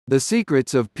The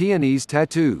secrets of Peonies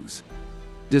tattoos.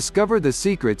 Discover the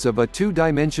secrets of a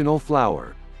two-dimensional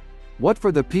flower. What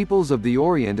for the peoples of the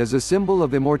Orient is a symbol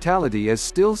of immortality is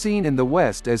still seen in the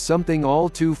West as something all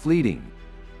too fleeting.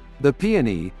 The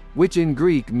peony, which in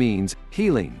Greek means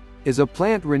healing, is a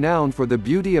plant renowned for the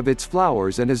beauty of its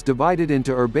flowers and is divided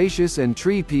into herbaceous and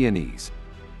tree peonies.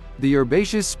 The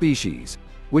herbaceous species,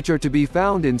 which are to be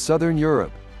found in southern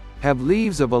Europe, have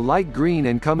leaves of a light green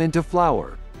and come into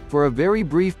flower, for a very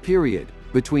brief period,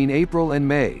 between April and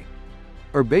May.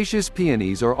 Herbaceous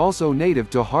peonies are also native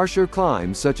to harsher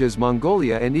climes such as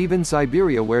Mongolia and even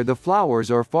Siberia, where the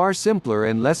flowers are far simpler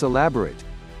and less elaborate.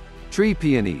 Tree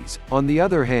peonies, on the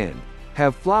other hand,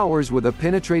 have flowers with a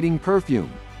penetrating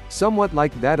perfume, somewhat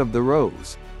like that of the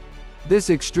rose. This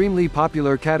extremely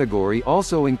popular category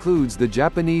also includes the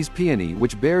Japanese peony,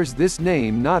 which bears this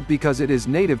name not because it is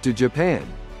native to Japan,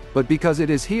 but because it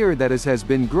is here that it has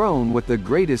been grown with the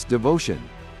greatest devotion.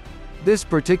 This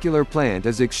particular plant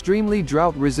is extremely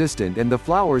drought resistant and the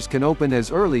flowers can open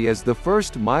as early as the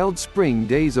first mild spring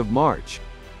days of March.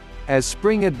 As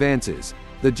spring advances,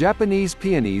 the Japanese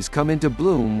peonies come into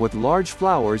bloom with large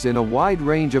flowers in a wide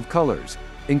range of colors,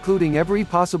 including every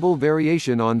possible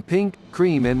variation on pink,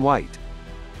 cream and white.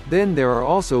 Then there are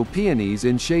also peonies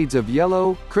in shades of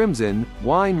yellow, crimson,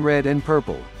 wine red and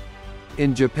purple.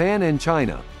 In Japan and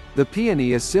China, the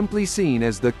peony is simply seen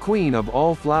as the queen of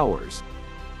all flowers.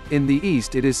 In the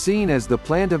East it is seen as the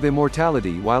plant of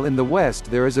immortality, while in the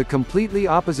West there is a completely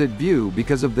opposite view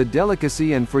because of the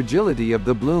delicacy and fragility of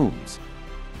the blooms.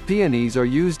 Peonies are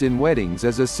used in weddings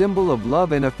as a symbol of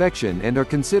love and affection and are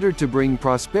considered to bring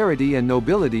prosperity and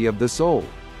nobility of the soul.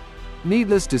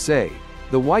 Needless to say,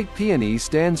 the white peony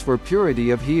stands for purity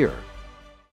of here.